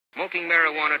Smoking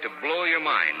marijuana to blow your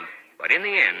mind, but in the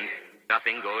end,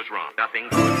 nothing goes wrong. Nothing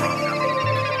goes wrong.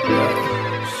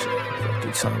 Shit,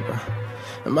 fuck time, bro.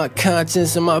 And my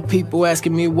conscience and my people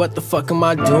asking me what the fuck am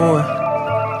I doing?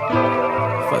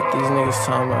 Fuck these niggas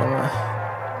talking about, man.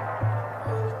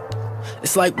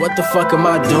 It's like, what the fuck am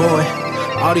I doing?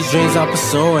 All these dreams I'm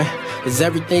pursuing. Is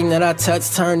everything that I touch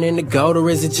turned into gold, or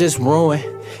is it just ruin?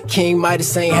 King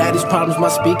Midas ain't had his problems, my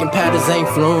speaking patterns ain't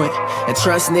fluent. And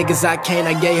trust niggas I can't,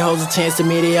 I gave hoes a chance to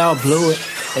me, they all blew it.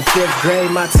 In 5th grade,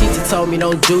 my teacher told me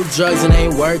don't do drugs, it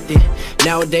ain't worth it.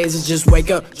 Nowadays it's just wake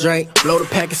up, drink, blow the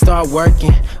pack and start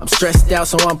working. I'm stressed out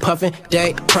so I'm puffing,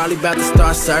 dang, probably about to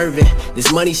start serving.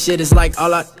 This money shit is like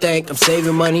all I think, I'm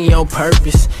saving money on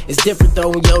purpose. It's different though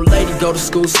when your lady go to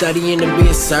school studying to be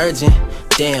a surgeon.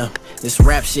 Damn, this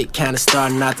rap shit kinda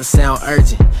starting not to sound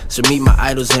urgent. So meet my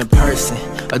idols in person,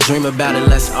 or dream about it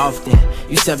less often.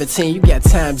 You 17, you got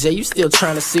time, Jay, you still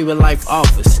trying to see what life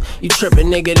offers. You trippin',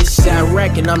 nigga, this shit I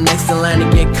reckon I'm next in line to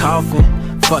get coffin.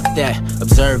 Fuck that,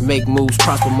 observe, make moves,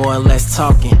 prosper more and less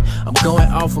talking. I'm going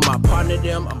off of my partner,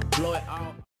 them, I'm blowing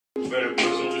off. Better put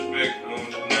some respect on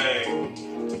the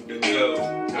name. The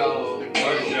go. 1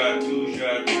 shot, 2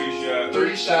 shot, 3 shot.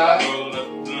 3 shot. Roll up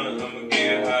the blunt, I'ma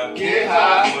get high. Get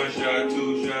high. 1 shot,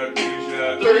 2 shot, 3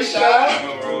 shot. 3 shot.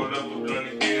 I'ma roll up the blunt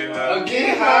and get high.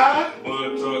 Get high.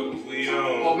 Blood talk, we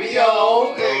on. What we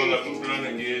on? Roll up the blunt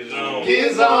and get zone.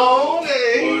 Get zone.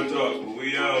 Blood talk,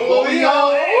 we on. What we on?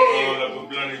 Roll up the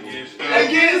blunt and get stoned.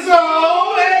 Get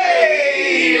zone.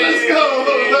 Hey, let's go.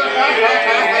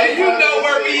 You know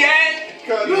where we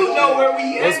at. You know where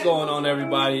we at. What's going on,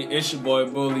 everybody? It's your boy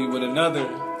Bully with another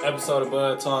episode of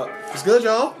Bud Talk. It's good,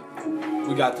 y'all.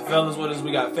 We got the fellas with us.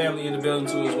 We got family in the building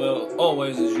too as well.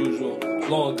 Always as usual.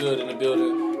 Blowing good in the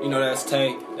building. You know that's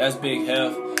Tay. That's Big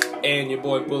Hef. And your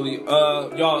boy Bully.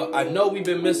 Y'all, I know we've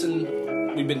been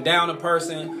missing. We've been down a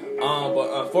person.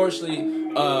 But unfortunately,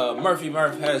 Murphy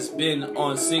Murph has been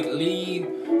on sick leave.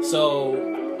 So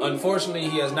unfortunately,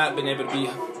 he has not been able to be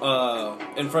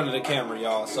in front of the camera,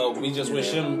 y'all. So we just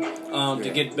wish him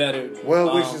to get better.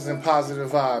 Well wishes and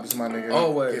positive vibes, my nigga.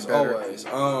 Always.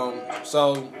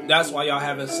 So that's why y'all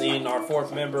haven't seen our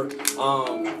 4th member.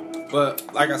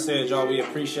 But like I said, y'all, we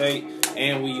appreciate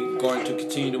and we going to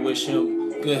continue to wish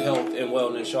him good health and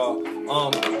wellness, y'all.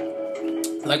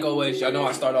 Like always, y'all know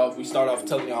we start off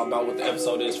telling y'all about what the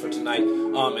episode is for tonight.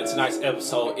 And tonight's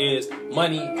episode is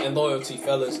money and loyalty,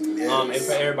 fellas. Yes. And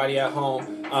for everybody at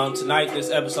home, tonight this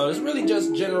episode is really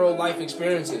just general life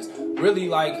experiences. Really,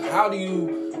 like, what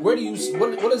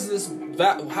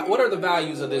are the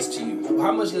values of this to you?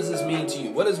 How much does this mean to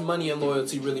you? What does money and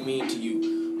loyalty really mean to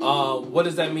you? What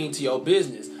does that mean to your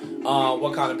business?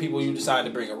 What kind of people you decide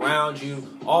to bring around you?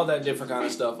 All that different kind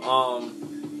of stuff.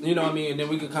 You know what I mean? And then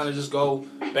we could kind of just go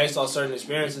based on certain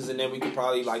experiences, and then we could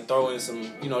probably like throw in some,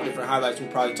 different highlights we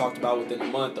probably talked about within the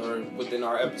month or within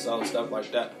our episode, stuff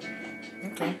like that.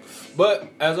 Okay.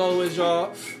 But as always,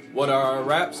 y'all, what are our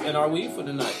raps and our weed for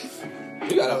tonight?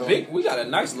 We got a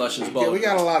nice luscious bowl. Yeah, we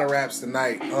got a lot of raps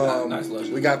tonight. Nice luscious.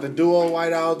 We got the Duo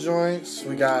White Owl joints.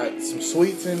 We got some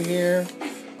sweets in here.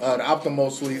 The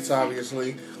Optimal sweets,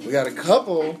 obviously. We got a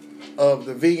couple of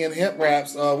the vegan hemp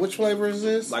wraps. Which flavor is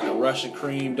this? Like a Russian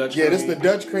cream, Dutch cream. Yeah, this is the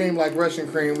Dutch cream, like Russian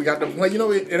cream. We got the plain.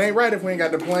 It ain't right if we ain't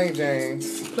got the plain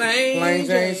Janes. Plain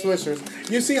Jane Swishers.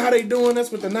 You see how they doing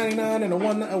this with the 99 and the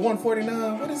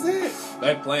 149? What is this?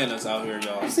 They playing us out here,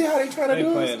 y'all. You see how they trying to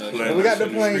do playing this? us. And we got the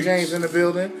plain Janes in the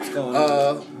building.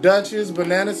 Dutchess,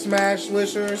 Banana Smash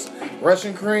Swishers,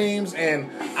 Russian creams,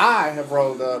 and I have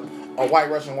rolled up a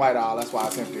white Russian white owl. That's why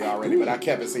it's empty already. But I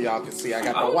kept it so y'all can see. I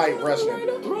got the white Russian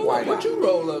white owl. What you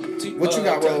roll up? What you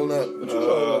got rolled up?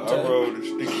 I rolled a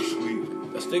sticky sweet.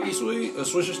 A sticky sweet? A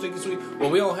Swisher sticky sweet? Well,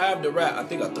 we don't have the wrap. I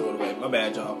think I threw it away. My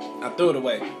bad, y'all. I threw it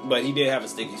away. But he did have a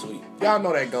sticky sweet. Y'all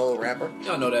know that gold rapper.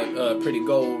 Y'all know that pretty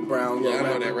gold brown Yeah, little I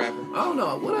know rapper. that rapper. I don't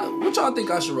know. What y'all think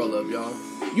I should roll up, y'all?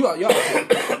 Y'all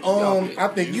pick. I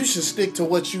think you should stick to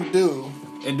what you do.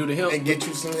 And do the hemp. And get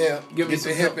you some help. Give me Get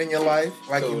some the help in your life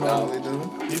like Cool, you normally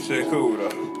do. You said cool, though.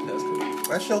 That's cool.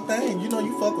 That's your thing. You know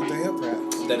you fuck with the hip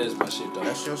raps. That is my shit, though.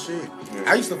 That's your shit. Yeah.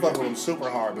 I used to fuck with them super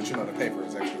hard, but the paper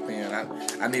is extra thin.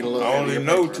 I need a little. I only heavier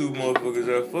know paper. 2 motherfuckers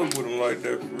that fuck with them like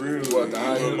that for real. What, the You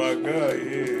high know heel? my guy,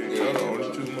 yeah. The only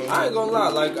 2 motherfuckers. I ain't gonna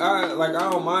lie, I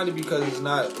don't mind it because it's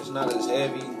not as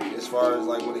heavy as far as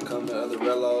like when it comes to other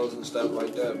relos and stuff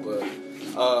like that. But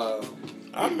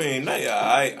I mean,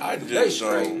 I just they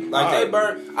straight. don't. They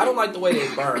burn. I don't like the way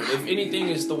they burn. If anything,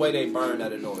 it's the way they burn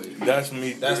that annoys me. That's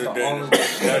me. That's the only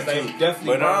thing. That's They me. definitely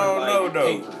But I burn don't know like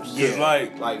though. papers. Yeah.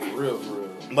 Like for real.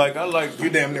 Like I like You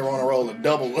damn near on a roll of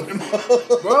double with him.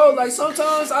 Bro, like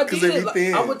sometimes I did they be it. Like,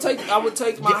 thin. I would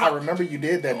take my. Yeah, I remember you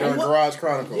did that during Garage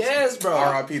Chronicles. Yes, bro.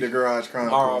 R.I.P. the Garage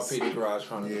Chronicles. R.I.P. the Garage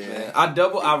Chronicles. Yeah. Man.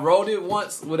 I rolled it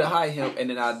once with a high hemp, and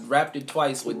then I wrapped it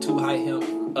twice with 2 high hemp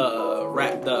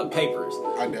wrapped papers.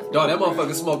 I definitely. Dog, that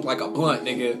motherfucker smoked like a blunt,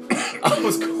 nigga. I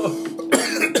was cool.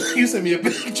 You sent me a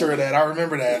picture of that. I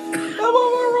remember that. That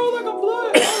motherfucker rolled like a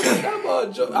blunt.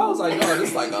 I was like, no, this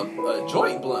is like a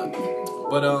joint blunt.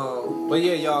 But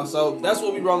yeah, y'all. So that's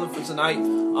what we rolling for tonight.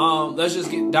 Let's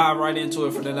just dive right into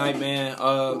it for tonight, man.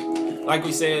 Like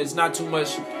we said, it's not too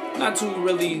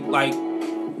really like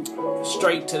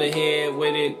straight to the head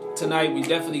with it tonight. We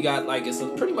definitely got like it's a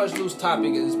pretty much loose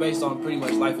topic. It's based on pretty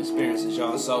much life experiences,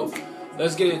 y'all. So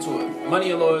let's get into it.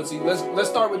 Money and loyalty. Let's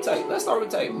start with Tate.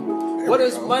 What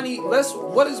does money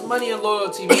and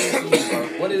loyalty mean to you, bro?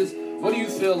 What do you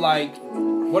feel like?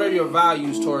 What are your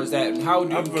values towards that, and how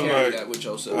do you carry that with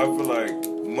yourself? I feel like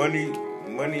money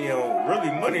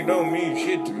don't mean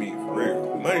shit to me for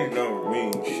real. Money don't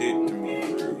mean shit to me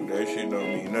for real. That shit don't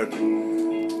mean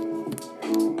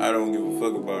nothing. I don't give a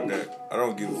fuck about that. I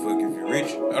don't give a fuck if you're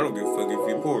rich. I don't give a fuck if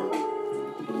you're poor.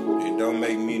 It don't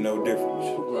make me no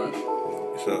difference. Right.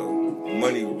 So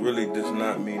money really does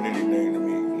not mean anything to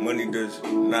me. Money does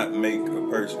not make a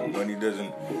person. Money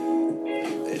doesn't.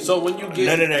 So when you get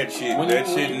none of that shit,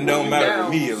 shit don't matter to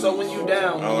me. So when you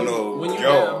down, I don't know. When you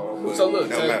Joe, down. So look,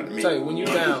 tell you when you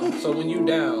down. So when you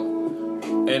down,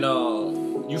 and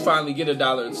you finally get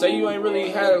 $1. Say you ain't really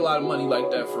had a lot of money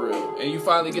like that for real, and you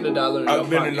finally get $1. I've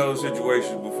been in those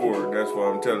situations before. That's why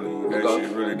I'm telling you that shit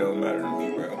really don't matter to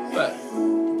me, bro. Fact.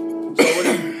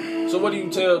 So what do you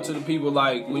tell to the people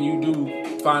like when you do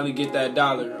finally get that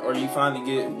 $1 or you finally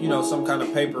get some kind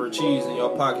of paper or cheese in your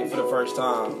pocket for the first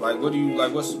time? Like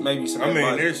what's maybe some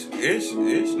advice? It's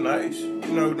nice.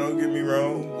 Don't get me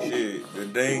wrong. Shit. The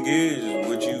thing is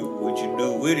what you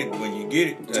do with it when you get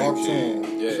it. Talk to him.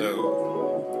 Yeah. So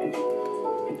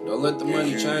don't let the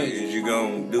money change. Is you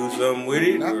gonna do something with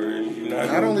it, or is you not?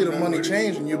 Not only the money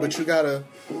changing you, but you gotta.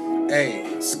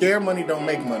 Hey, scare money don't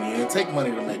make money, and it take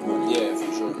money to make money. Yeah, for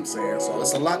sure. You know what I'm saying? So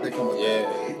it's a lot that comes with that.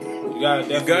 You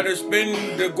gotta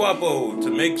spend the guapo to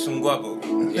make some guapo.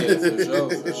 Yeah,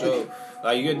 for sure.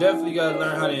 Like you definitely gotta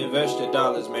learn how to invest your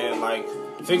dollars, man. Like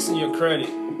fixing your credit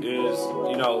is,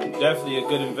 definitely a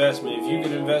good investment. If you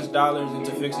can invest dollars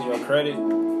into fixing your credit,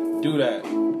 do that.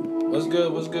 What's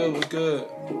good?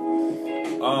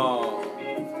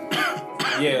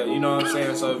 Yeah, you know what I'm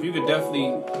saying? So if you could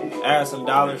definitely add some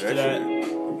dollars to that.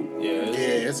 Yeah,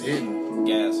 it's hitting.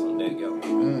 Gas on that, yo.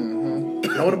 Mm-hmm.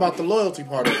 Now what about the loyalty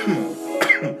part of it?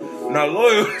 Now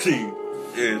loyalty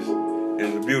is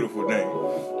a beautiful thing.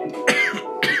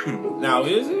 Now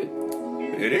is it?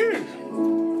 It is.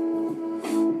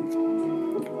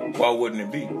 Why wouldn't it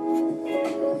be?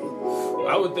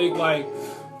 I would think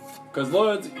cause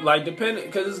loyalty,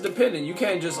 cause it's dependent. You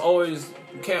can't always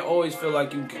feel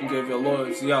like you can give your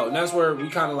loyalty out, and that's where I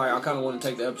kind of want to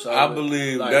take the episode. I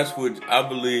believe I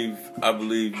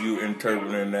believe you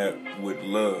interpreting that with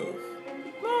love.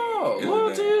 No,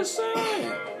 loyalty is the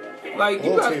same.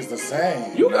 Loyalty is the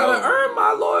same. You gotta earn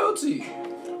my loyalty.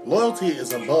 Loyalty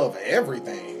is above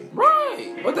everything.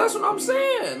 Right, but that's what I'm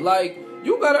saying.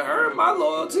 You gotta earn my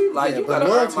loyalty. You gotta earn my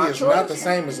trust. Loyalty is not the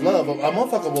same as love. A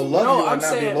motherfucker will love you and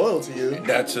not be loyal to you.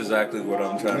 That's exactly what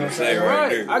I'm trying to say right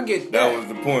there. I get that. That was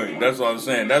the point. That's what I'm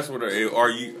saying. That's what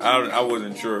I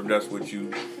wasn't sure if that's what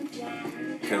you,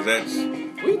 because that's.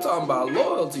 We talking about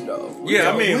loyalty though.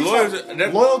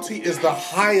 Loyalty is the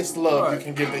highest love you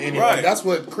can give to anyone. Right. That's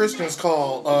what Christians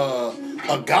call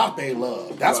agape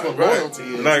love. That's what loyalty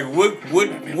is. Like what?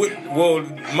 Well,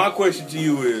 my question to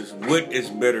you is, what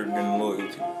is better than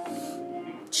loyalty?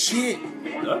 Shit,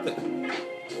 nothing.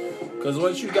 Because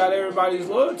once you got everybody's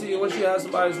loyalty, and once you have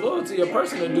somebody's loyalty, a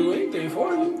person will do anything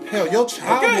for you. Hell, your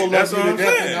child will love you to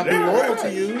death and not be loyal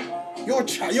to you. Your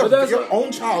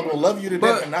own child will love you to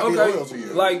death and not be loyal to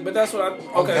you. But that's what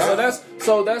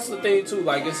so that's the thing too.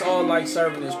 It's all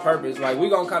serving its purpose. We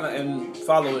gonna kind of and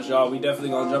follow us, y'all. We definitely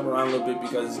gonna jump around a little bit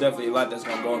because it's definitely a lot that's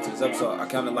gonna go into this episode. I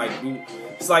kind of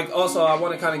it's also I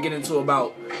want to kind of get into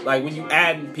about when you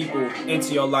add people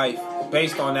into your life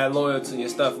based on that loyalty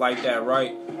and stuff like that,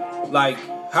 right?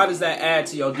 How does that add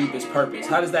to your deepest purpose?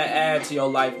 How does that add to your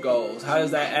life goals? How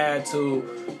does that add to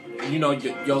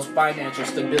your financial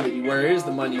stability? Where is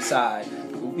the money side?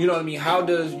 You know what I mean? How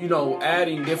does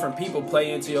adding different people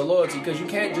play into your loyalty? Because you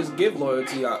can't just give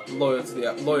loyalty out.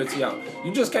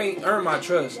 You just can't earn my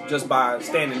trust just by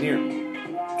standing near me.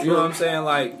 You know what I'm saying?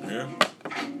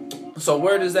 So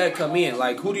where does that come in?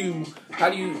 How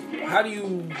do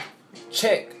you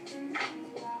check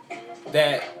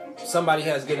that somebody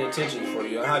has good intentions for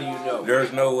you? How do you know?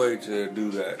 There's no way to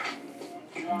do that.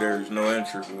 There's no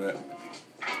answer for that.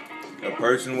 A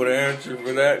person with an answer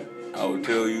for that, I would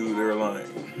tell you they're lying.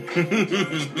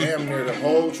 Damn near the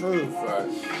whole truth.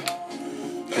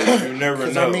 You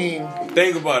never know. I mean,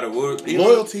 think about it.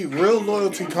 Loyalty, real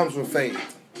loyalty comes with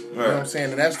faith. You know what I'm Right.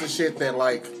 saying? And that's the shit that,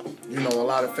 like, you know, a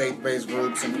lot of faith-based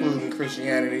groups, including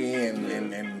Christianity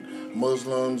and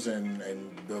Muslims and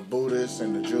the Buddhists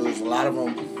and the Jews, a lot of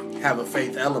them have a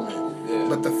faith element. Yeah.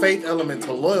 But the faith element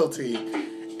to loyalty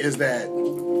is that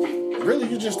really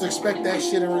you just expect that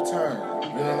shit in return.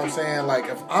 You know what I'm saying? Like,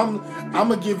 if I'm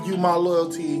gonna give you my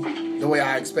loyalty the way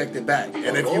I expect it back,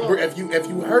 and if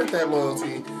you hurt that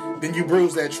loyalty, then you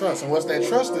bruise that trust. And once that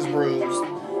trust is bruised,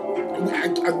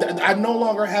 I no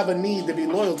longer have a need to be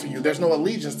loyal to you. There's no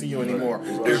allegiance to you anymore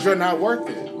because you're not worth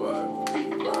it.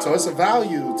 Right. So it's a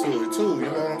value to it too. You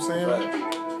know what I'm saying?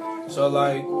 Right. So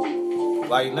like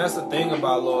that's the thing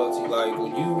about loyalty. Like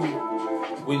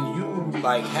when you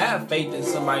like have faith in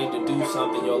somebody to do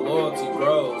something, your loyalty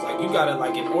grows. Like you gotta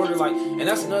like in order like, and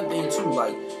that's another thing too.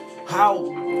 Like how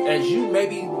as you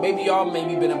maybe y'all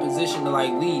maybe been in a position to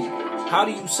like lead. How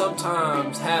do you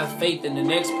sometimes have faith in the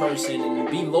next person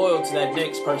and be loyal to that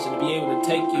next person to be able to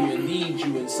take you and lead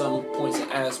you in some points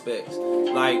and aspects?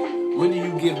 Like, when do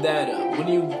you give that up? When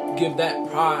do you give that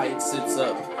pride sits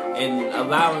up and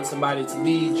allowing somebody to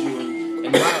lead you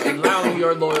and allowing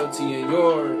your loyalty and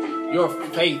your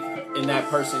faith in that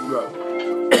person grow?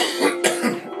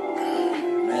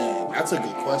 Man, that's a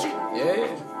good question. Yeah.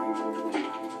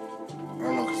 I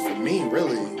don't know, because for me,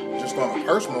 really, just on a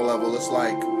personal level, it's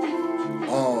like,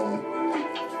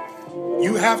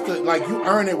 you have to, like, you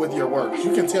earn it with your works.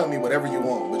 You can tell me whatever you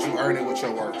want, but you earn it with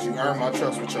your works. You earn my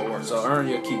trust with your works. So earn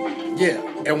your keep. Yeah,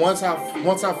 and once I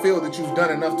feel that you've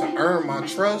done enough to earn my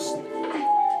trust,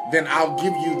 then I'll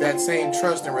give you that same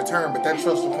trust in return, but that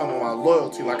trust will come with my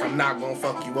loyalty. Like, I'm not gonna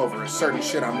fuck you over. There's certain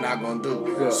shit I'm not gonna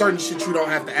do. Yeah. Certain shit you don't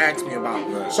have to ask me about.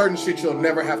 Right. Certain shit you'll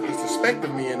never have to suspect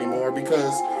of me anymore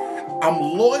because I'm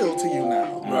loyal to you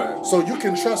now. Right. So you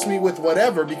can trust me with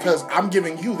whatever because I'm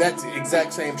giving you that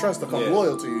exact same trust to come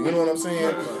loyal to you. You know what I'm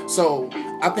saying? Right. So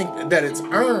I think that it's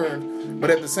earned, but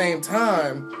at the same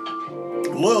time,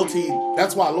 loyalty,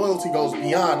 that's why loyalty goes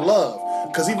beyond love.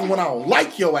 Because even when I don't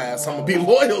like your ass, I'm going to be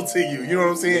loyal to you. You know what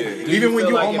I'm saying? Yeah. Even when feel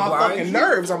you like on it my blinds fucking you?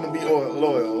 nerves, I'm going to be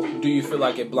loyal. Do you feel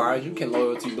like it blinds you? Can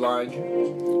loyalty blind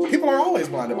you? People are always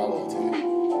blinded by loyalty.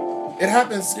 It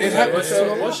happens. It happens.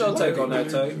 What's your take on that,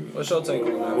 Tay? What's your take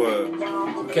on that?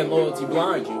 What? Can loyalty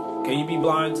blind you? Can you be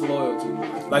blind to loyalty?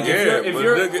 Like Yeah, if but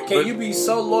you're look at- can but- you be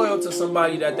so loyal to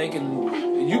somebody that they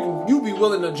can you be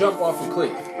willing to jump off a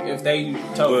cliff if they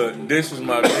told you? But this is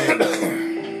my thing, though.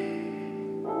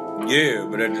 Yeah,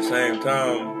 but at the same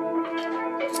time,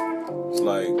 it's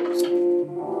like,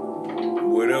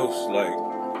 what else? Like,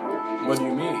 What do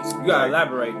you mean? You gotta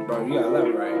elaborate, bro. You gotta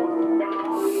elaborate.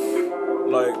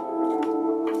 like,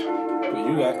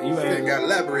 You ain't got to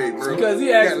elaborate, bro. because he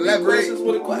You asked gotta me elaborate. questions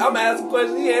with a question. I'm asking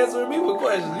questions. He answering me with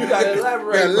questions. You gotta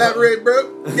elaborate. You got to elaborate, bro.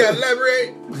 You got to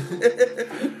elaborate.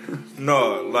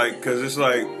 no, like, cause it's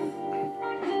like,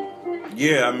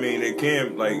 yeah, I mean, it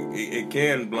can, like, it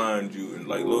can blind you, and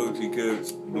like loyalty could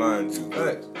blind you.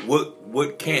 Right.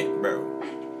 What can't, bro?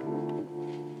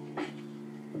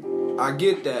 I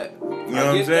get that. You know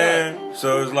what I'm saying?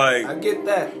 So it's like, I get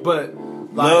that, but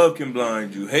like, love can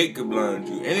blind you, hate can blind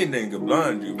you, anything can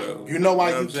blind you, bro. You know why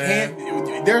You know you what I'm saying?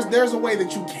 can't? There's a way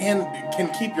that you can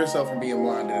keep yourself from being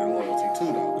blinded in loyalty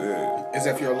too, though. Yeah, Is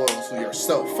if you're loyal to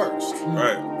yourself first.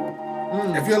 right.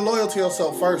 If you're loyal to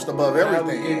yourself first above how we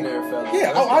everything. getting there, fellas?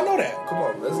 Yeah, I know that. Come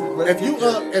on, let's If you get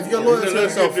there. if you're loyal to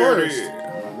Let's yourself get there, first,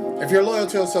 yeah. if you're loyal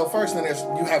to yourself first, then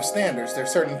you have standards. There's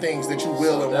certain things that you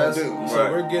will and won't That's- do. So Right.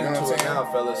 we're getting You know to what it I'm saying? now,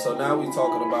 fellas. So now we're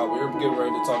getting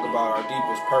ready to talk about our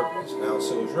deepest purpose. Now,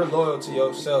 so if you're loyal to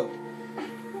yourself,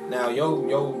 now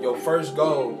your first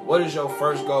goal, what is your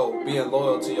first goal? Being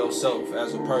loyal to yourself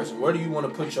as a person. Where do you want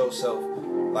to put yourself?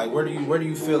 Like where do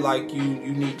you feel like you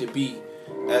need to be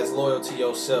as loyal to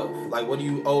yourself? Like what do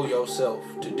you owe yourself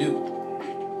to do?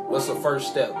 What's the first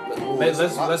step?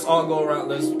 Let's all go around.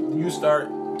 You start,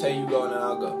 Tay, you go, and then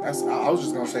I'll go. I was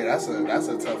just gonna say that's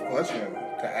a tough question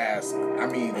to ask. I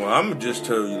mean, Well, I'm gonna just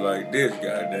tell you like this,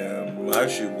 goddamn. My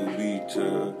shit will be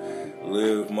to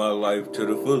live my life to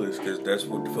the fullest, cause that's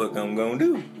what the fuck I'm gonna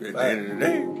do. At the end of the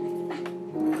day, I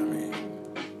mean,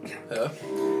 Yeah.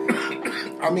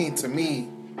 I mean, to me,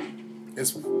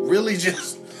 it's really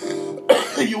just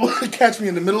you want to catch me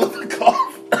in the middle of a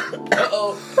cough.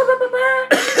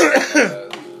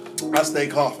 I stay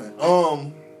coughing.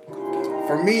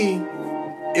 For me,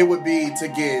 it would be to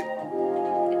get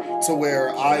to where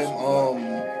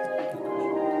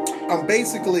I'm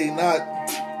basically not.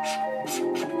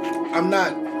 I'm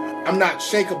not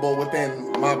shakable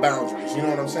within my boundaries. You know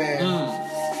what I'm saying?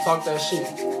 Talk that shit.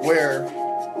 Where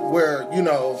you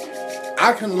know,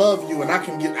 I can love you and I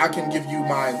can give you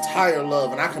my entire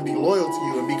love and I can be loyal to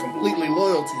you and be completely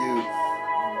loyal to you.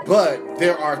 But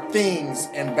there are things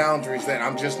and boundaries that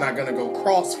I'm just not gonna go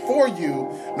cross for you,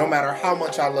 no matter how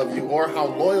much I love you or how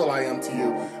loyal I am to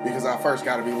you, because I first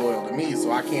gotta be loyal to me. So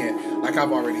I can't, like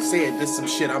I've already said, this is some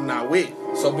shit I'm not with.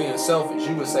 So being selfish,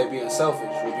 you would say being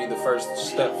selfish would be the first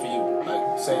step for you.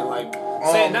 Like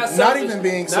saying not selfish, not even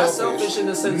being not selfish, in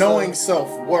the sense knowing of,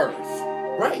 self-worth.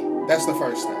 right. That's the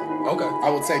first step. Okay. I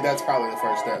would say that's probably the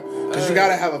first step. Because you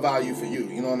gotta have a value for you.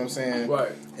 You know what I'm saying?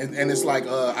 Right. And it's like,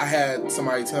 I had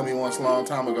somebody tell me once a long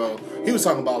time ago, he was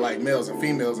talking about like males and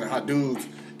females and how dudes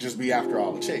just be after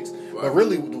all the chicks. Right. But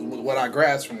really, what I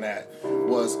grasped from that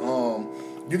was,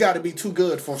 you gotta be too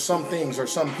good for some things or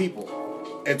some people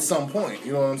at some point.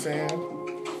 You know what I'm saying?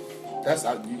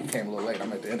 You came a little late.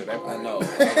 I'm at the end of that point. I know.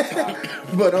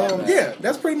 But yeah,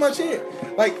 that's pretty much it.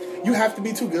 Like, you have to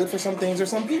be too good for some things or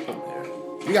some people.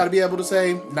 You got to be able to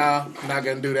say, nah, not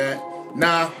gonna do that.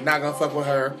 Nah, not gonna fuck with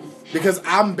her, because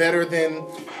I'm better than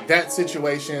that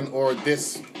situation or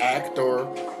this act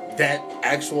or that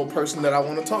actual person that I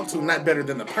want to talk to. Not better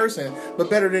than the person, but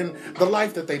better than the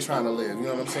life that they trying to live. You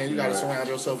know what I'm saying? You got to surround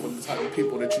yourself with the type of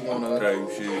people that you want to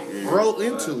grow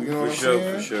into. You know what I'm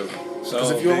saying? For sure.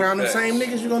 Because if you're around the same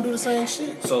niggas, you're gonna do the same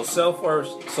shit. So self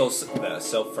first.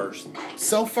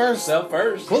 Self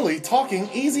first. Bully talking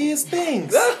easiest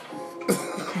things.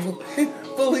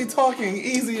 Bully talking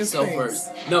easiest Self things.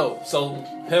 worth. No. So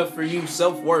health for you,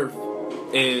 self worth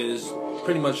is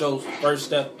pretty much your first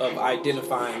step of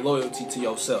identifying loyalty to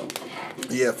yourself.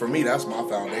 Yeah, for me, that's my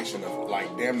foundation of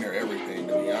like damn near everything,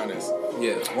 to be honest.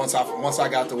 Yeah. Once I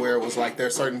got to where it was like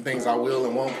there's certain things I will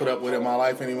and won't put up with in my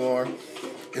life anymore,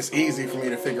 it's easy for me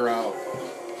to figure out,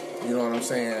 you know what I'm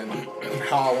saying,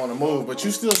 how I want to move. But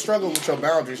you still struggle with your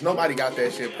boundaries. Nobody got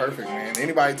that shit perfect, man.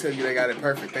 Anybody tell you they got it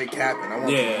perfect, they capping. I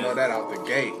want you to know that out the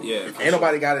gate. Yeah. Ain't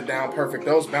nobody got it down perfect.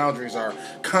 Those boundaries are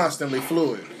constantly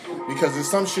fluid. Because there's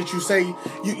some shit you say,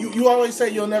 you always say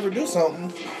you'll never do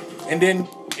something, and then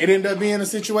it end up being a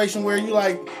situation where you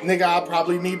like, nigga, I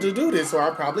probably need to do this, or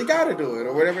I probably gotta do it,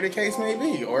 or whatever the case may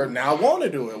be, or now I want to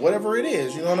do it, whatever it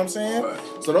is, you know what I'm saying? Right.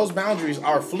 So those boundaries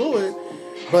are fluid,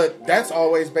 but that's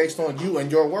always based on you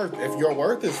and your worth. If your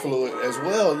worth is fluid as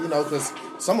well, you know, because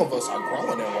some of us are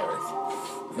growing in worth.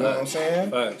 You know what I'm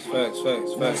saying? Facts. You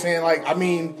know what I'm saying? Like, I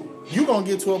mean, you gonna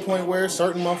get to a point where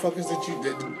certain motherfuckers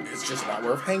that it's just not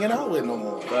worth hanging out with no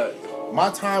more. Right. My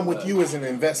time with you is an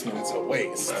investment. It's a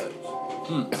waste.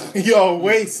 You're a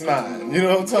waste man. You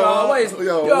know what I'm talking about?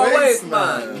 You're a waste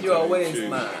man. You're a waste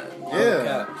man.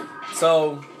 Yeah.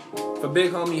 So, for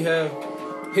Big Homie Hev,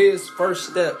 his first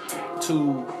step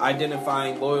to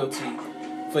identifying loyalty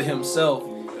for himself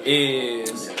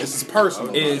is this is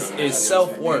personal. Is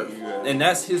self-worth. And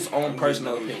that's his own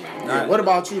personal opinion. Yeah, what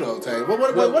about you though, Tay?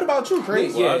 What about you,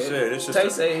 Chris? Yeah, Tay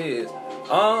say his.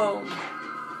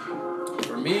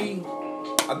 For me,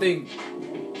 I think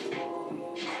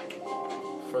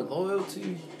for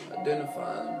loyalty,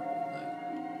 identifying,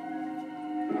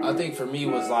 I think for me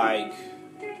was like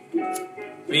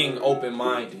being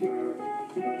open-minded.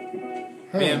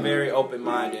 Being very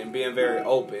open-minded and being very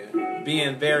open.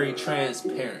 Being very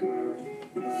transparent.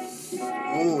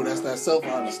 Ooh, that's that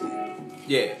self-honesty.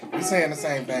 Yeah. We're saying the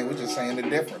same thing, we're just saying it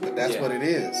different, but that's what it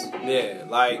is. Yeah,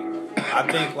 like, I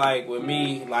think, like, with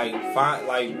me, like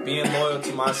being loyal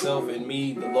to myself and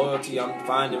me, the loyalty I'm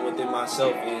finding within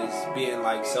myself is being,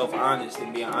 like, self-honest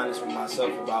and being honest with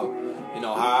myself about, you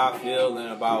know, how I feel and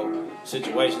about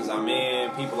situations I'm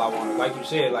in, people I want to, like you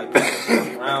said, like,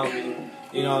 people around me,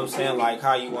 you know what I'm saying, like,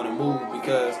 how you want to move,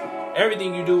 because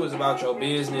everything you do is about your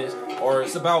business, or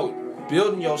it's about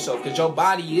building yourself, because your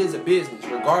body is a business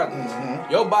regardless.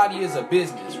 Your body is a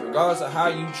business regardless of how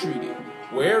you treat it.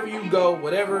 Wherever you go,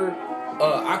 whatever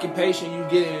occupation you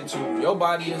get into, your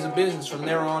body is a business from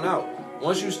there on out.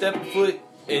 Once you step a foot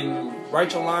and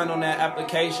write your line on that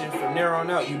application, from there on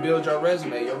out you build your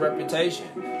resume, your reputation.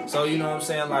 So you know what I'm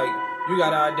saying, like, you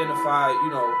got to identify, you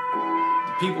know,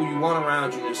 people you want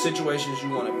around you, the situations you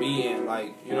want to be in,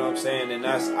 like, you know what I'm saying, and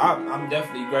that's, I'm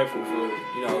definitely grateful for,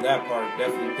 you know, that part,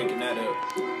 definitely picking that up.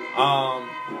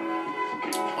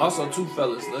 Also, too,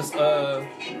 fellas, let's,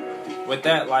 with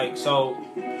that, like, so,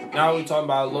 now we talking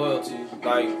about loyalty,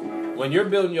 like, when you're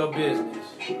building your business,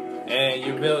 and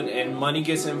you're building, and money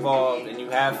gets involved, and you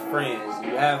have friends, and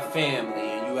you have family,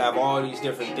 and you have all these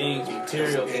different things,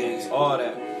 material things, all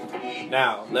that,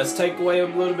 Now, let's take away a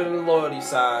little bit of the loyalty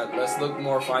side. Let's look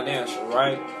more financial,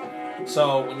 right?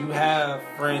 So when you have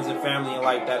friends and family and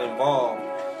like that involved,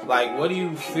 like what do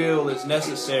you feel is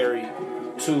necessary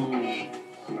to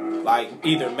like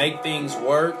either make things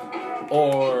work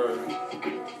or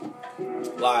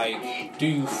like do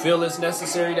you feel it's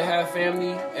necessary to have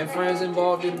family and friends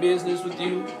involved in business with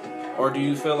you? Or do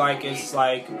you feel like it's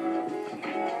like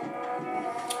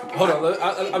hold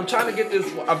on, I'm trying to get this.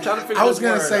 I'm trying to figure. I was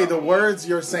gonna this say out. the words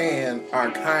you're saying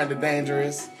are kind of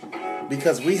dangerous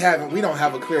because we don't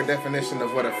have a clear definition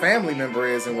of what a family member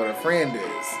is and what a friend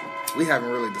is. We haven't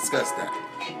really discussed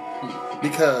that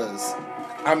because,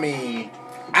 I mean,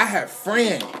 I have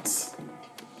friends,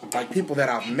 like people that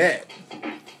I've met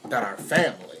that are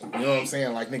family. You know what I'm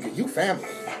saying? Like nigga, you family.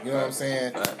 You know what I'm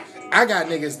saying? I got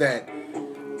niggas that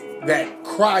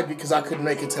cried because I couldn't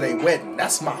make it to their wedding.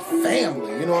 That's my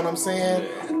family. You know what I'm saying?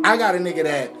 I got a nigga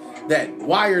that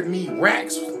wired me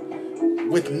racks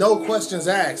with no questions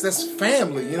asked. That's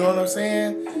family. You know what I'm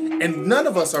saying? And none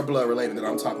of us are blood related that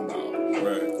I'm talking about.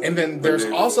 Right. And then there's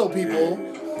also people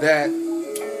that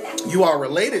you are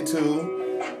related to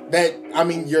that, I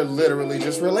mean, you're literally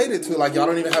just related to. Like, y'all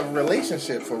don't even have a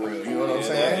relationship for real. You know what I'm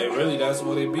saying? Really, that's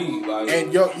what it be. Like,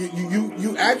 and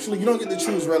you actually, you don't get to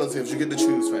choose relatives. You get to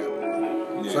choose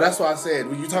family. So that's why I said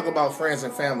when you talk about friends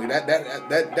and family,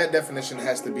 that definition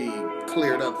has to be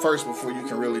cleared up first before you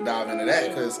can really dive into that.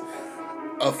 Because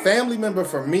a family member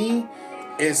for me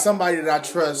is somebody that I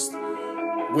trust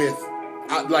with.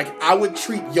 I would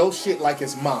treat your shit like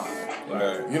it's mine.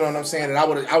 Right. You know what I'm saying? And I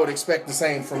would expect the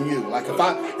same from you. Like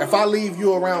if I leave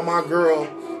you around my girl,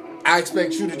 I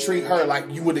expect you to treat her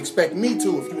like you would expect me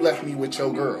to if you left me with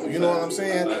your girl. You know what I'm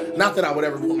saying? Not that I would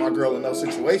ever put my girl in no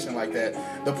situation like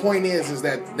that. The point is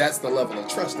that that's the level of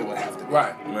trust that would have to be.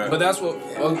 right. But that's what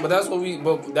that's where we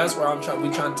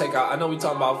trying to take out. I know we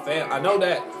talking about I know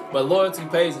that, but loyalty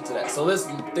pays into that. So let's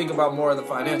think about more of the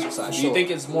financial side. Do you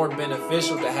think it's more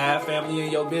beneficial to have family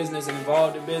in your business and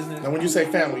involved in business? Now when you say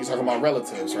family, you're talking about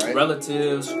relatives, right?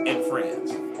 Relatives and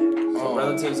friends. So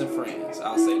relatives and friends,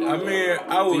 I'll say that. I mean,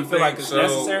 I would Do you feel like it's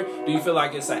necessary? Do you feel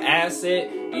like it's an asset?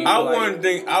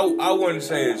 I wouldn't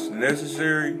say it's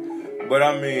necessary, but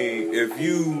I mean, if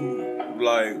you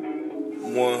like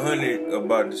 100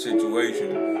 about the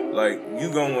situation, like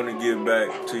you gonna want to give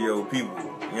back to your people.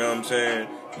 You know what I'm saying?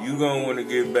 You gonna want to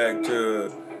give back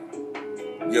to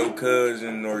your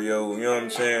cousin or your, you know what I'm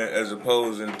saying, as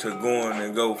opposed to going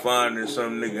and go finding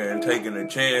some nigga and taking a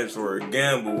chance or a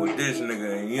gamble with this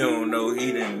nigga and you don't know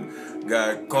he done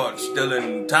got caught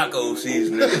stealing taco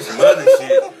seasoning and some other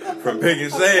shit from Pick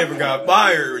and Save and got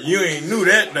fired. You ain't knew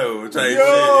that though, type shit. You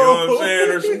know what I'm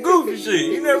saying? Or some goofy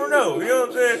shit. You never know. You know what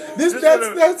I'm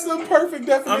saying? That's a perfect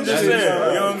definition. I'm just saying. You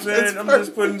know what I'm saying? I'm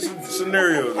just putting some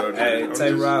scenarios out there. Hey,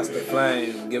 Tay Ross the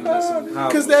Flame giving us some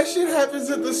house. Because that shit happens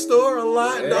at the store a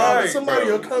lot, dog. Right, Somebody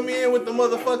bro. will come in with the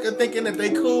motherfucker thinking that they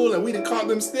cool and we done caught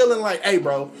them stealing. Like, hey,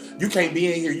 bro, you can't be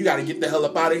in here. You got to get the hell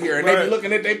up out of here. And they be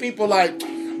looking at their people like,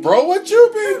 bro, what you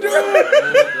been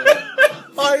doing?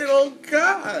 Like, oh,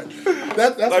 God.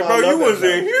 That's Like, why bro, I love you that was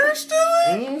shit. in here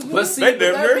stealing? But see, They but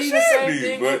damn that near be the same shady,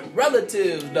 thing but- with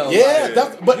relatives, though.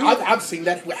 Yeah, but I've seen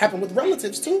that happen with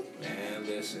relatives, too. Man,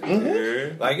 listen. Yeah.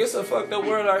 Like, it's a fucked up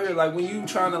world out here. Like, when you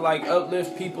trying to, like,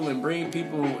 uplift people and bring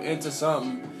people into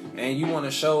something and you want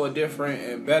to show a different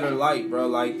and better light, bro,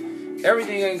 like,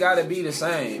 everything ain't got to be the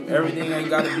same. Everything ain't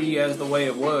got to be as the way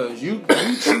it was. You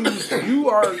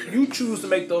choose to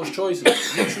make those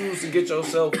choices. You choose to get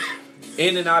yourself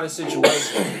in and out of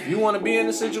situations. If you want to be in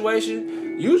a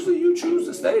situation, usually you choose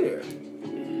to stay there.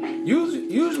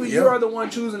 Usually you are the one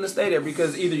choosing to stay there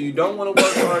because either you don't want to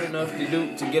work hard enough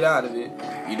to get out of it,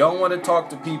 you don't want to talk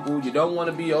to people, you don't want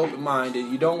to be open-minded,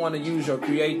 you don't want to use your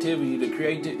creativity,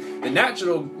 the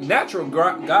natural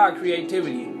God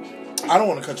creativity. I don't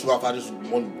want to cut you off. I just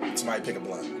want somebody to pick a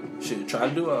blunt. Shit, try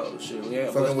to duos. Shit, we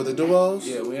ain't Fucking with the duos?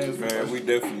 Yeah, we ain't. Man, we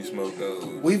definitely smoked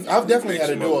those. I've definitely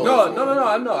had a duo. No.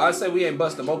 I know. I say we ain't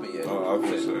bust them open yet. Oh, I was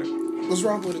just saying. What's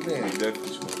wrong with it then? Definitely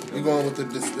smoked. We going with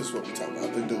this is what we talking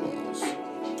about, the duos.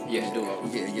 Yeah, duo.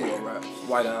 Yeah. Duo rap.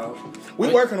 White House.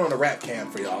 We working on a rap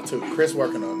cam for y'all too. Chris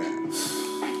working on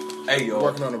that. Hey, yo.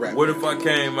 Working on the rap. What if I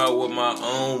came out with my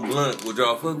own blunt? Would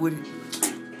y'all fuck with it?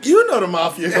 You know the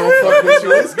mafia gonna fuck with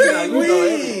you. It's Yeah, King you know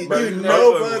Weed. it. You You know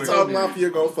know Bun it. Talk Mafia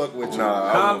gonna fuck with you.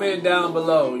 Nah, Comment down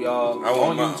below, y'all, I on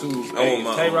want my- YouTube. I want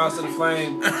my Tay own. Ross of the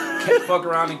Flame, fuck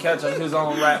around and catch up his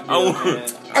own rap I deal, want- man.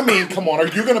 I mean, come on, are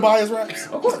you gonna buy his raps?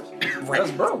 Of course. That's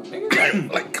broke,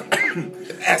 nigga. Like, come on.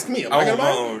 Ask me. Am I I want gonna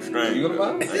my buy own strain. You gonna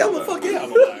buy it? it? Hell the fuck yeah, I'm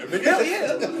gonna buy it. Hell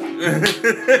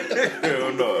yeah.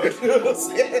 Hell no. You know what I'm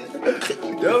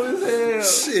saying? Dope as hell.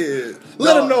 Shit.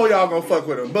 Let them know y'all gonna fuck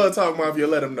with him. Bud Talk Mafia,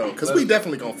 let them know. Because we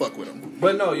definitely gonna fuck with him.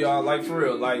 But no, y'all, like for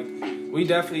real, like we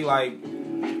definitely like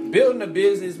building a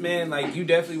business, man. Like you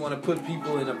definitely want to put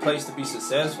people in a place to be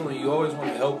successful, and you always want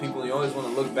to help people. You always want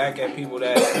to look back at people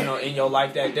that in your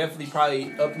life that definitely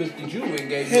probably uplifted you and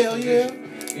gave you. Hell yeah.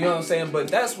 You know what I'm saying? But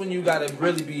that's when you gotta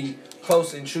really be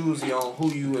close and choosy on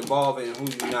who you involve in and who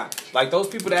you not. Like those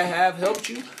people that have helped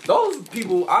you, those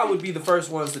people I would be the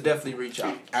first ones to definitely reach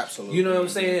out. Absolutely. You know what I'm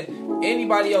saying?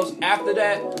 Anybody else after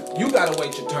that, you gotta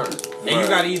wait your turn, and you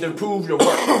gotta either prove your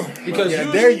worth because Yeah,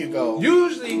 there you go.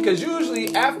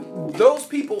 Usually after those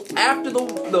people after the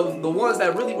ones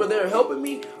that really were there helping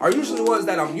me are usually the ones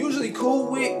that I'm usually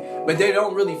cool with, but they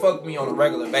don't really fuck with me on a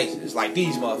regular basis like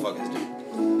these motherfuckers do.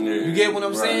 You get what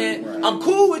I'm saying? right. I'm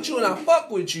cool with you and I fuck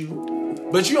with you,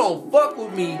 but you don't fuck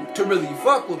with me to really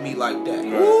fuck with me like that.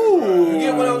 Ooh, you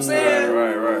get what I'm saying?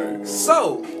 Right.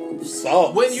 So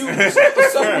when you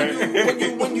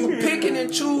when you picking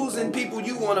and choosing people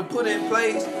you want to put in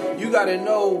place, you gotta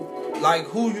know like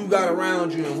who you got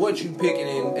around you and what you picking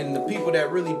and the people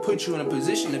that really put you in a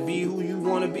position to be who you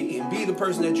want to be and be the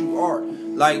person that you are.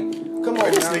 Like, come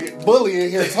on, This now. nigga Bully in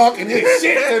here talking his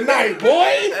shit tonight, boy.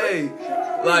 Hey,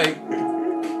 like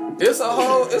it's a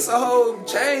whole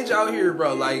change out here,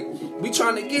 bro. Like we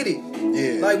trying to get it.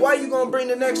 Yeah. Like why you gonna bring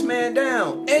the next man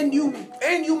down? And you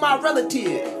my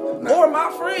relative or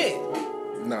my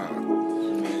friend. Nah.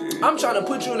 I'm trying to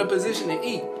put you in a position to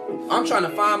eat. I'm trying to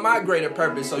find my greater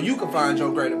purpose so you can find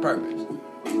your greater purpose.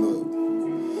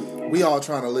 Look, we all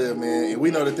trying to live, man, and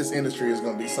we know that this industry is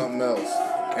gonna be something else.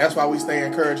 That's why we stay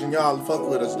encouraging y'all to fuck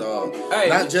with us, dog. Hey.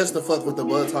 Not just to fuck with the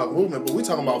Bud Talk movement, but we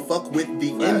talking about fuck with the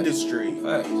industry.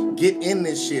 Facts. Get in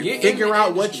this shit. Get in Figure the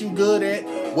out what industry. you good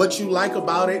at, what you like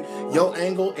about it, your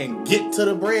angle, and get to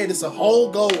the bread. It's a whole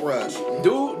gold rush.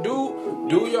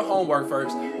 Do your homework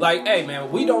first. Like, hey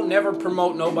man, we don't never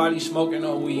promote nobody smoking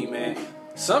no weed, man.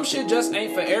 Some shit just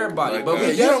ain't for everybody. Like but I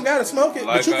we You don't gotta smoke it,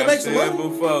 Like but you can I make some said money.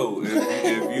 before,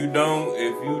 if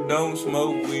you don't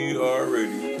smoke weed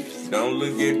already, don't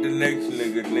look at the next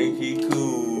nigga. Think he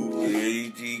cool.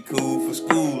 He cool for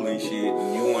school and shit.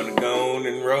 And you want to go on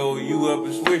and roll you up a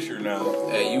Swisher now.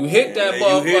 Hey, you hit that And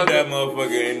motherfucker. you hit that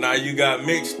motherfucker, and now you got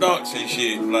mixed thoughts and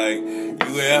shit. Like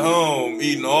you at home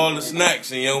eating all the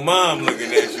snacks, and your mom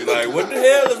looking at you like, "What the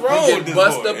hell is wrong You with get this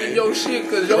bust boy?" up in your shit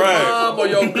because your Right. mom or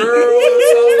your girl or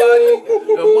somebody,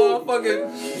 the motherfucking,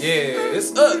 yeah,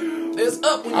 it's up. It's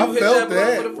up when you I hit felt that blunt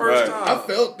that. for the first Right. I time.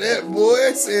 felt that, boy.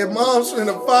 I said, Mom's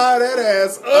finna fire that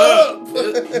ass up.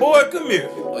 Boy, come here.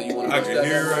 Oh, you wanna I bust can that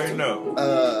hear ass right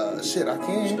now. Shit, I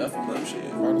can. Stuff him up,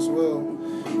 shit. Might as well.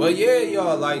 But yeah,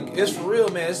 y'all, like, it's for real,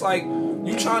 man. It's like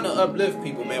you trying to uplift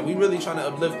people, man. We really trying to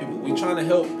uplift people. We trying to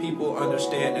help people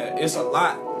understand that it's a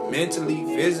lot mentally,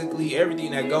 physically,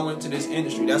 everything that go into this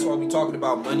industry. That's why we talking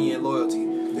about money and loyalty.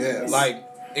 Yes. Like,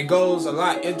 it goes a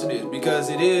lot into this because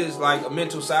it is like a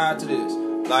mental side to this.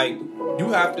 Like, you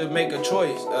have to make a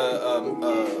choice.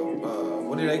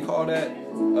 What do they call that?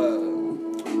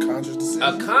 conscious decision.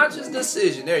 A conscious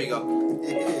decision. There you go.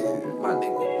 Yeah. My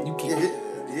nigga, you keep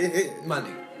Yeah. my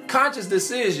nigga. Conscious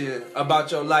decision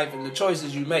about your life and the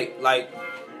choices you make. Like,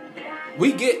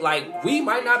 we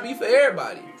might not be for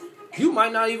everybody. You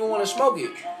might not even want to smoke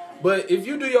it. But if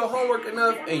you do your homework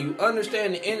enough and you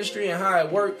understand the industry and how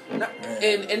it works,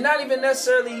 and not even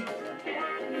necessarily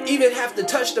even have to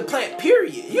touch the plant,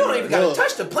 period. You don't even got Look. to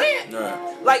touch the plant.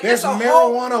 Right. Like, There's it's a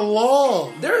whole... marijuana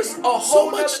law. There's a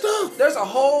whole much stuff. There's a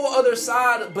whole other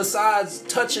side besides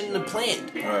touching the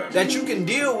plant Right. that you can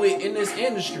deal with in this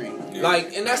industry. Yeah.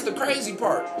 Like, and that's the crazy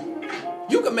part.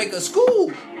 You can make a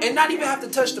school and not even have to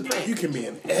touch the plant. You can be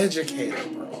an educator,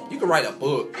 bro. You can write a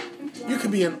book. You can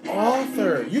be an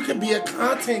author. You can be a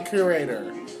content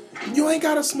curator. You ain't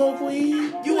gotta smoke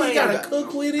weed. You ain't gotta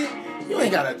cook with it. You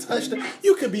ain't gotta touch it.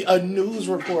 You could be a news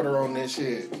reporter on this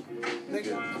shit.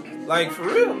 Nigga. Like, for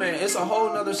real, man. It's a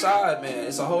whole nother side, man.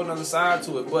 It's a whole nother side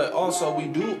to it. But also, we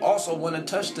do also want to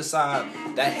touch the side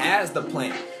that has the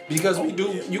plant. Because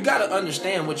you got to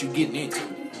understand what you're getting into.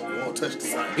 We won't touch the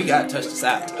side. We got to touch the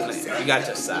side of the plant. We got to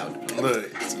touch the side of the plant.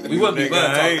 Look, We wouldn't be nigga,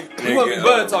 bud I ain't- talking. We wouldn't be nigga,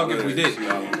 bud oh, talking if we look,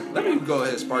 did. Let me go ahead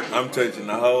and spark it. I'm touching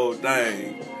the whole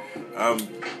thing. I'm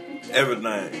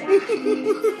everything.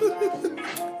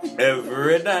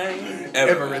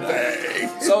 Everything.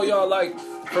 So y'all, like,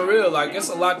 for real, like, it's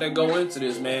a lot that go into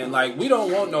this, man. Like, we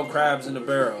don't want no crabs in the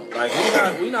barrel. Like,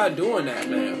 we not doing that,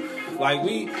 man. Like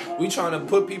we trying to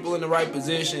put people in the right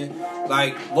position.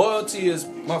 Like loyalty is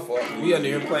my fault. We under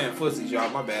here playing footsies, y'all.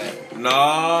 My bad.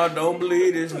 Nah, don't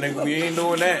believe this, nigga. We ain't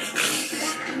doing that.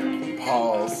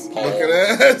 Pause. Look at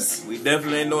us. We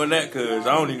definitely ain't doing that, cause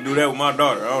I don't even do that with my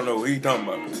daughter. I don't know what he talking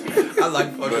about. I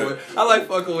like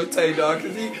fucking with Tay, dog,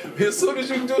 cause he as soon as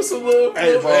you do some little,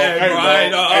 Hey, bro. I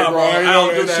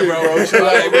don't do that, bro.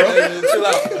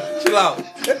 Chill out.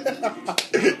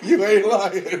 You ain't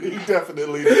lying. You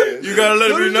definitely did. You gotta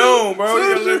let me know, bro.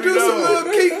 You gotta let me know.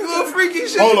 Little freaky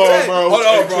shit. Hold on, bro. Hold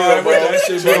on, bro. Chill, bro. That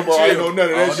shit, Chill, bro. I ain't chill. know none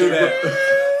of that Don't do shit, bro.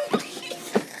 that.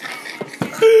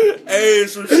 Hey,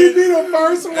 some He shit. be the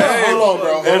first one. Hey, Hold on,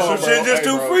 bro. And Hold on, some shit bro. just Hey,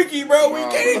 too bro. freaky, bro. We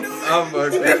can't do it. I'm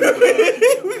fucking.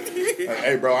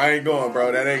 Hey, bro, I ain't going,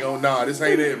 bro. That ain't gonna. Nah, this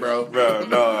ain't it, bro. Bro,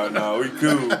 no, we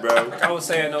cool, bro. I was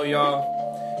saying though, y'all,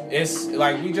 it's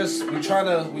like we trying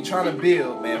to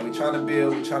build, man. We trying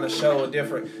to show a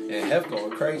different. And Hef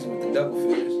going crazy with the double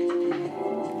feeders.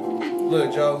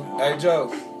 Look, Joe. Hey,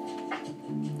 Joe.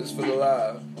 This for the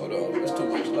live. Hold on, that's too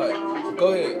much light.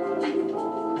 Go ahead.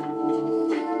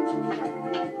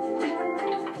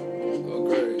 Go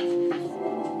crazy.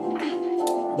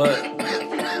 But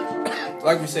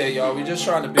like we said, y'all, we just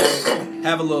trying to build,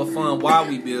 have a little fun while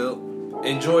we build,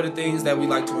 enjoy the things that we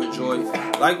like to enjoy.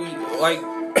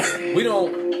 We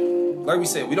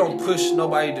don't push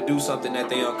nobody to do something that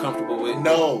they uncomfortable with.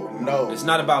 No. It's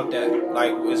not about that.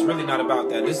 Like, it's really not about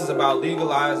that. This is about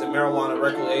legalizing marijuana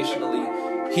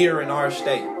recreationally here in our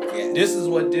state. Yeah. This is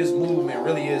what this movement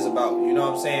really is about. You know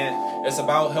what I'm saying? It's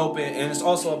about helping, and it's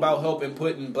also about helping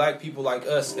putting black people like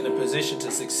us in a position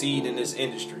to succeed in this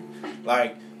industry.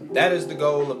 Like, that is the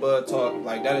goal of Bud Talk.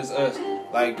 Like, that is us.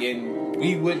 Like, and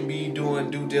we wouldn't be doing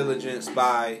due diligence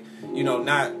by,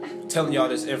 not telling y'all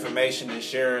this information and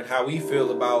sharing how we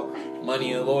feel about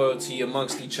money and loyalty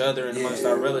amongst each other and amongst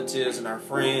our relatives and our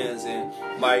friends and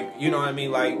like, you know what I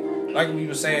mean? Like we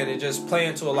were saying, it just play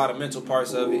into a lot of mental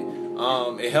parts of it.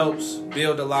 It helps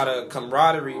build a lot of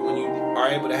camaraderie when you are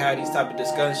able to have these type of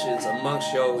discussions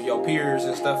amongst your peers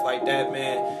and stuff like that,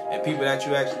 man, and people that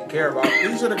you actually care about.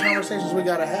 These are the conversations we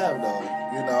gotta have, though.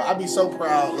 I be so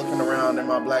proud looking around at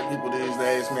my black people these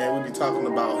days, man. We be talking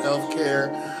about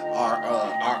healthcare,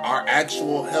 our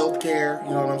actual healthcare.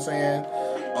 You know what I'm saying?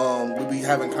 We be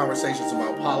having conversations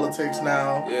about politics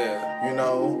now. Yeah.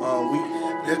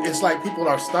 It's like people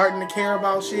are starting to care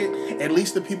about shit. At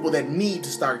least the people that need to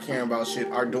start caring about shit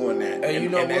are doing that,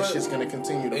 and that shit's gonna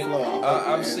continue to flow.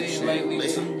 I've seen lately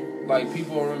too, like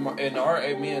people in our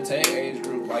me and Tay age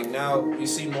group. Like now, we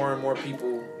see more and more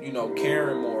people,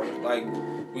 caring more. Like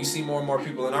we see more and more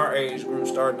people in our age group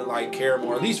starting to like care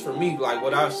more. At least for me, like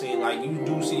what I've seen, like you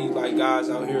do see like guys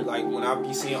out here, like when I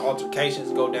be seeing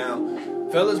altercations go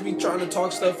down, fellas be trying to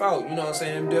talk stuff out. You know what I'm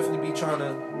saying? Definitely be trying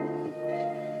to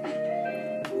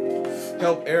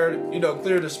help air,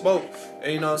 clear the smoke.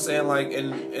 And you know what I'm saying? Like,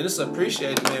 and it's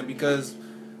appreciated, man, because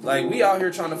like we out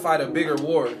here trying to fight a bigger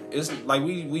war. It's like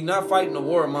we not fighting a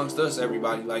war amongst us,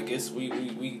 everybody. Like it's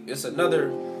it's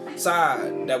another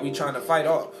side that we trying to fight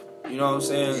off. You know what I'm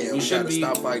saying? Yeah, we gotta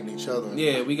stop fighting each other.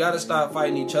 Yeah, we gotta stop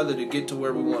fighting each other to get to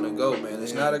where we want to go, man.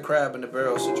 It's not a crab in the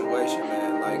barrel situation,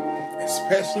 man. Like,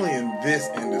 especially in this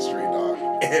industry, dog.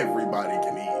 Everybody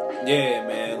can eat. Yeah,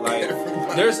 man. Like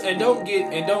don't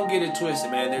get it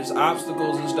twisted, man. There's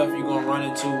obstacles and stuff you're gonna run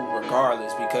into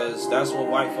regardless, because that's what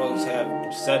white folks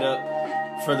have set up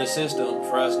for the system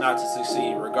for us not to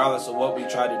succeed, regardless of what we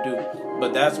try to do.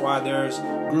 But that's why there's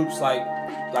groups like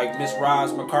Miss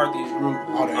Roz McCarthy's group.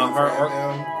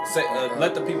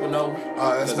 Let the people know.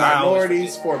 That's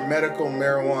Minorities for Medical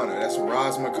Marijuana. That's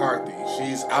Roz McCarthy.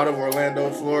 She's out of Orlando,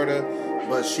 Florida,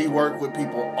 but she worked with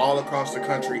people all across the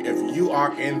country. If you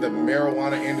are in the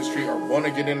marijuana industry or want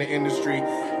to get in the industry,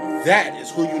 that is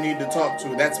who you need to talk to.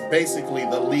 That's basically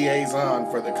the liaison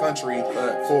for the country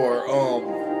for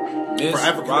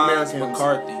African Americans.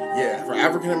 McCarthy. Yeah, for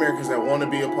African Americans that want to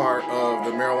be a part of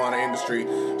the marijuana industry,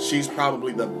 she's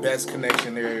probably the best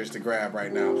connection there is to grab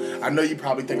right now. I know you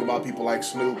probably think about people like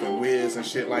Snoop and Wiz and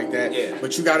shit like that,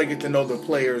 but you got to get to know the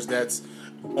players that's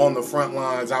on the front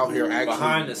lines out here actually.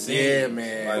 Behind the scenes. Yeah,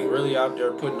 man. Like, really out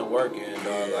there putting the work in,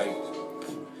 dog.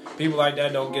 Like, people like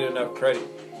that don't get enough credit.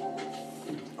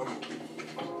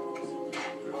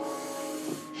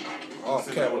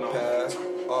 Off camera pass.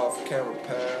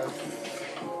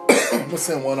 I'm gonna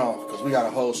send one off because we got a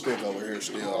whole stick over here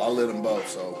still. I lit them both,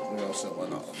 so we're gonna send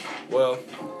one off. Well,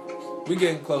 we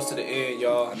getting close to the end,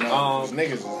 y'all.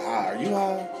 Niggas is high. Are you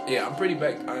high? Yeah, I'm pretty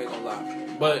baked. I ain't gonna lie.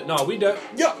 But no, we done.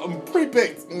 Yeah, I'm pretty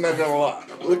baked. I'm not gonna lie.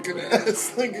 Look at that.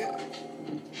 Nigga.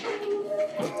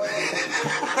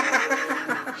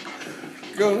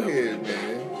 Go ahead,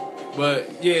 man.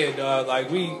 But yeah, dog, like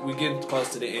we getting close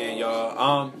to the end,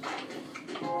 y'all.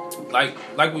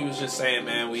 Like we was just saying,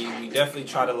 man, we definitely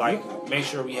try to like make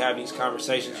sure we have these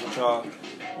conversations with y'all.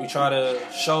 We try to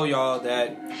show y'all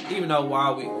that even though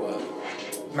while we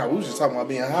No, we was just talking about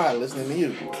being high, listening to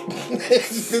you.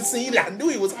 See, I knew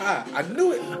he was high. I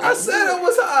knew it. I said it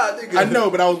was high, nigga. I know,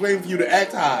 but I was waiting for you to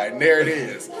act high, and there it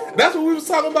is. That's what we was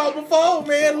talking about before,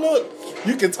 man. Look,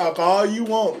 you can talk all you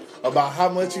want about how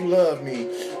much you love me,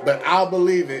 but I'll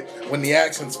believe it when the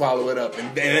actions follow it up.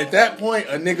 And at that point,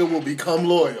 a nigga will become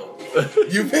loyal.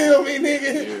 You feel me,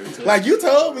 nigga? Like, you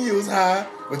told me you was high,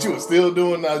 but you was still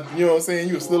doing, you know what I'm saying?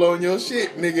 You was still on your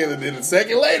shit, nigga. And then a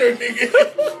second later,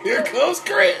 nigga, here comes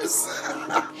Chris.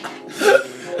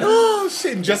 Oh,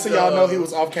 shit. And just so y'all know, he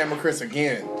was off-camera Chris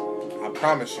again. I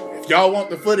promise you. If y'all want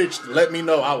the footage, let me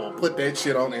know. I will put that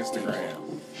shit on Instagram.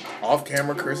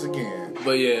 Off-camera Chris again.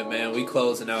 But yeah, man, we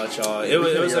closing out, y'all. It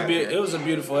was a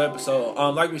beautiful episode.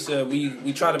 Like we said,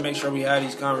 we try to make sure we have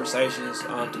these conversations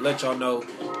to let y'all know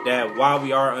that while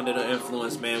we are under the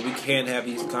influence, man, we can have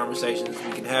these conversations.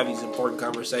 We can have these important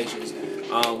conversations.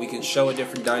 We can show a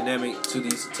different dynamic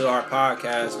to our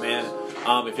podcast, man.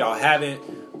 If y'all haven't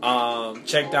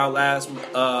checked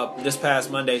out this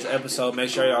past Monday's episode, make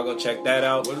sure y'all go check that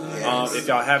out. If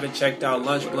y'all haven't checked out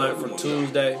Lunch Blunt from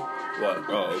Tuesday. What?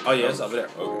 Oh yeah, it's over there.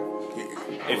 Okay.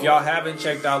 If y'all haven't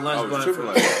checked out Lunch Blunt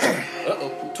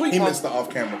from He missed the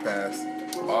off-camera pass.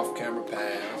 Off-camera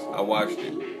pass. I watched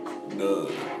it.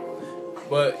 Duh.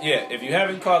 But yeah, if you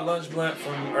haven't caught Lunch Blunt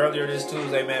from earlier this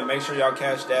Tuesday, man, make sure y'all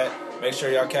catch that. Make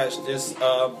sure y'all catch this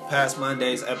past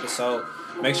Monday's episode.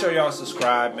 Make sure y'all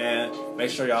subscribe, man. Make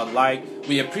sure y'all like.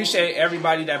 We appreciate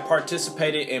everybody that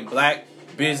participated in Black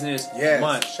Business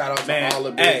Month. Shout out man, to all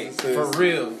the businesses. Hey, for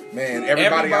real. Man,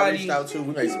 everybody I reached out to,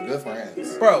 we made some good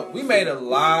friends. Bro, we made a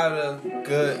lot of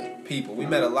good people. We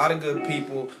met a lot of good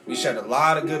people. We shared a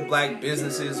lot of good Black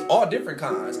businesses, all different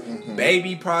kinds. Mm-hmm.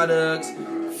 Baby products,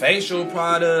 facial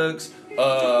products,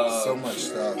 so much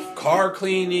stuff. Car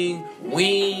cleaning,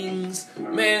 wings.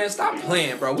 Man, stop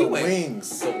playing, bro. The wing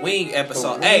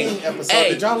episode. Hey,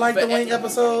 did y'all like the wing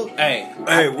episode? Hey,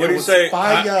 what do you say?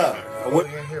 Fire. We're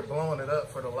in here blowing it up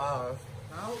for the live.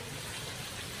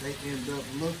 They end up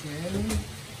looking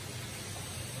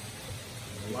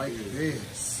like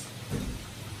this.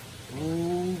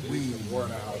 Ooh, we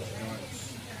waterhouse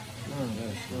joints.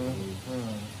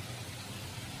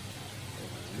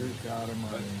 Good God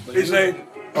Almighty. He say,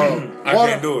 I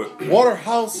can't do it.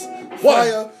 Waterhouse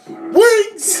fire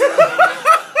wings.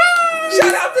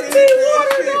 shout out to T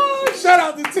Waters. Shout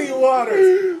out to T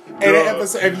Waters. And that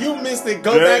episode, if you missed it,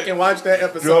 go back and watch that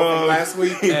episode from last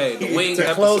week. Hey, the wing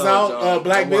to close out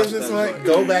Black Business Month.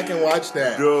 Go back and watch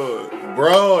that.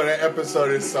 Bro, that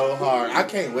episode is so hard. I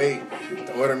can't wait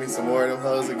to order me some more of them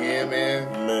hoes again,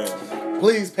 man.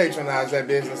 Please patronize that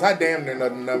business. I damn near know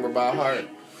the number by heart.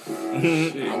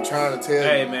 I'm trying to tell you.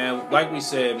 Hey, man, like we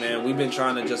said, man, we've been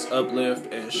trying to just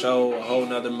uplift and show a whole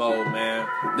nother mode, man.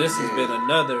 This has been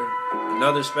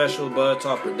another special Bud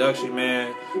Talk production,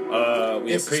 man.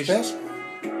 We appreciate special.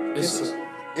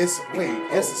 It's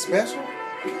a special.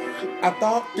 I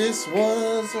thought this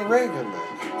was a regular.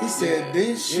 He said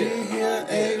this shit here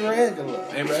ain't regular.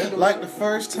 Ain't regular. Like the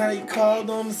first time you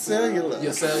called on the cellular.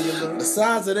 Your cellular. The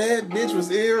size of that bitch was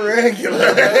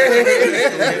irregular.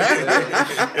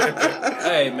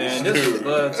 Hey, man, this is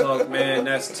Bud Talk, man.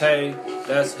 That's Tay.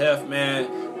 That's Hef, man.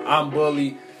 I'm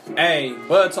Bully. Hey,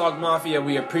 Bud Talk Mafia,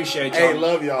 we appreciate y'all. Hey,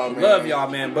 love y'all, man. Love y'all,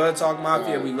 man. Bud Talk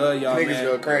Mafia, we love y'all, niggas man.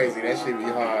 go crazy. That shit be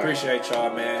hard. Appreciate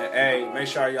y'all, man. Hey, make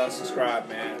sure y'all subscribe,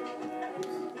 man.